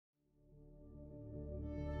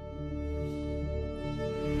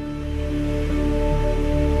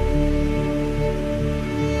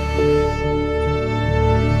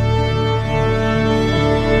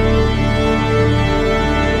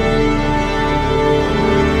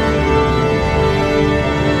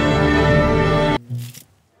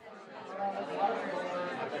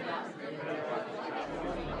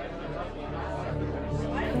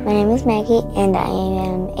My name is Maggie, and I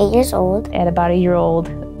am 8 years old. At about a year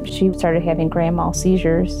old, she started having grand mal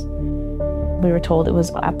seizures. We were told it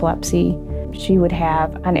was epilepsy. She would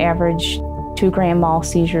have, on average, 2 grand mal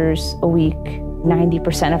seizures a week.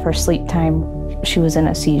 90% of her sleep time, she was in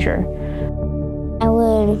a seizure. I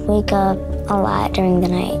would wake up a lot during the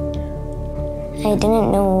night. I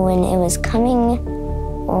didn't know when it was coming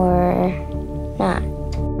or not.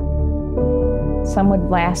 Some would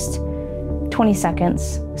last 20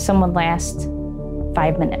 seconds, some would last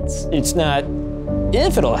 5 minutes. It's not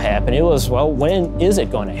if it'll happen, it was, well, when is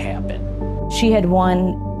it going to happen? She had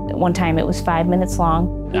one time it was 5 minutes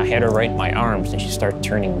long. I had her right in my arms and she started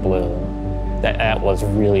turning blue. That was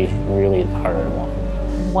really, really the hard one.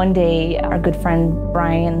 One day, our good friend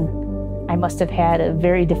Brian, I must have had a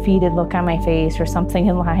very defeated look on my face or something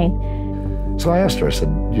in line. So I asked her, I said,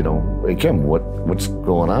 you know, hey Kim, what's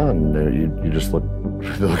going on? You just look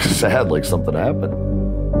sad, like something happened.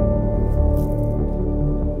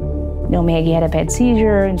 You know, Maggie had a bad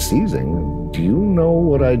seizure. Seizing, do you know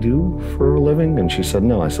what I do for a living? And she said,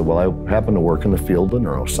 no. I said, well, I happen to work in the field of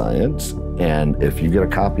neuroscience. And if you get a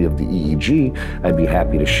copy of the EEG, I'd be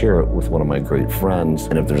happy to share it with one of my great friends.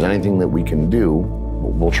 And if there's anything that we can do,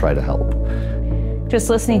 we'll try to help. Just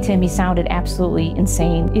listening to him, he sounded absolutely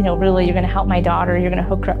insane. You know, really, you're gonna help my daughter, you're gonna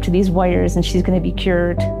hook her up to these wires and she's gonna be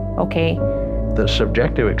cured, okay. The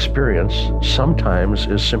subjective experience sometimes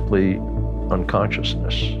is simply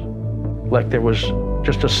unconsciousness. Like there was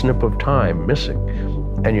just a snip of time missing.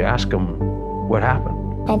 And you ask them, what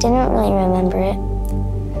happened? I didn't really remember it.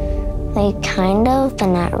 Like, kind of, but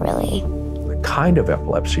not really. The kind of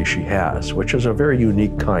epilepsy she has, which is a very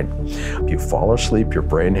unique kind. If you fall asleep, your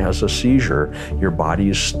brain has a seizure, your body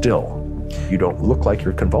is still. You don't look like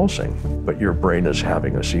you're convulsing, but your brain is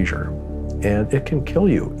having a seizure. And it can kill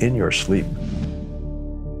you in your sleep.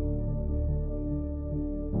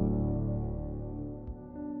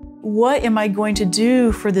 What am I going to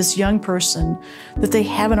do for this young person that they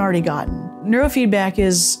haven't already gotten? Neurofeedback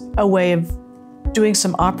is a way of doing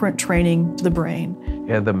some operant training to the brain.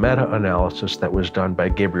 And the meta-analysis that was done by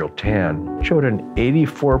Gabriel Tan showed an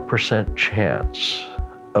 84% chance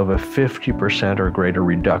of a 50% or greater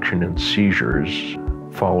reduction in seizures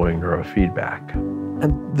following neurofeedback.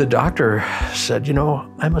 And the doctor said, you know,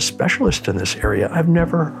 I'm a specialist in this area. I've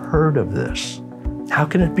never heard of this. How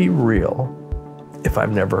can it be real if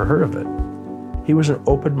I've never heard of it? He was an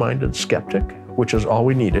open-minded skeptic, which is all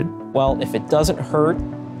we needed. Well, if it doesn't hurt,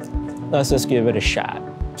 let's just give it a shot.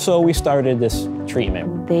 So we started this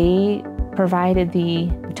treatment. They provided the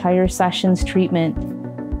entire session's treatment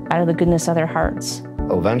out of the goodness of their hearts.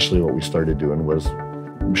 Eventually what we started doing was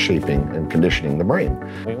shaping and conditioning the brain.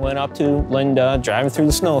 We went up to Linda, driving through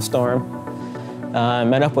the snowstorm.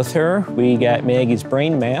 Met up with her. We got Maggie's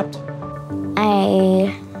brain mapped.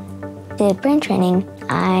 I did brain training.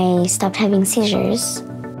 I stopped having seizures.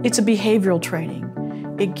 It's a behavioral training.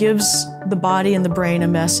 It gives the body and the brain a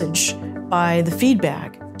message by the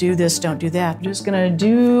feedback. Do this, don't do that. You're just gonna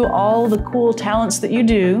do all the cool talents that you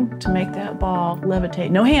do to make that ball levitate.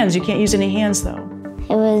 No hands, you can't use any hands though.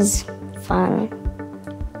 It was fun,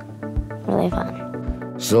 really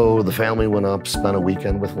fun. So the family went up, spent a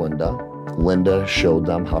weekend with Linda. Linda showed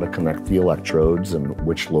them how to connect the electrodes and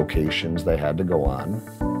which locations they had to go on.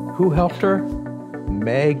 Who helped her?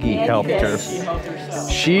 Maggie helped her.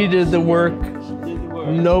 She did the work.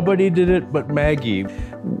 Nobody did it but Maggie.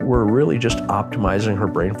 We're really just optimizing her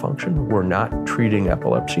brain function. We're not treating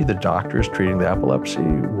epilepsy. The doctor's treating the epilepsy.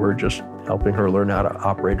 We're just helping her learn how to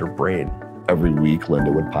operate her brain. Every week,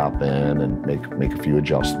 Linda would pop in and make a few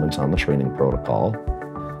adjustments on the training protocol.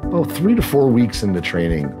 About 3 to 4 weeks into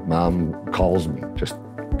training, Mom calls me, just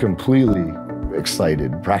completely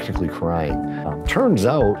excited, practically crying. Turns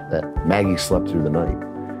out that Maggie slept through the night.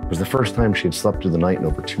 It was the first time she had slept through the night in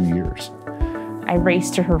over 2 years. I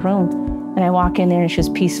raced to her room and I walk in there and she was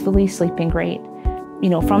peacefully sleeping great. You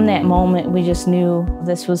know, from that moment, we just knew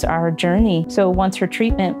this was our journey. So once her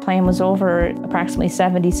treatment plan was over, approximately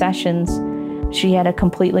 70 sessions, she had a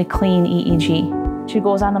completely clean EEG. She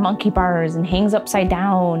goes on the monkey bars and hangs upside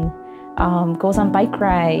down, goes on bike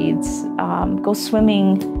rides, goes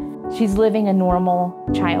swimming. She's living a normal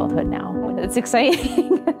childhood now. It's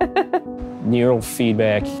exciting.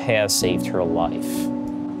 Neurofeedback has saved her life.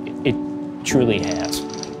 It truly has.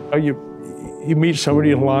 You meet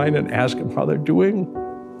somebody in line and ask them how they're doing,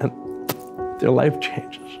 and their life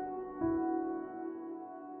changes.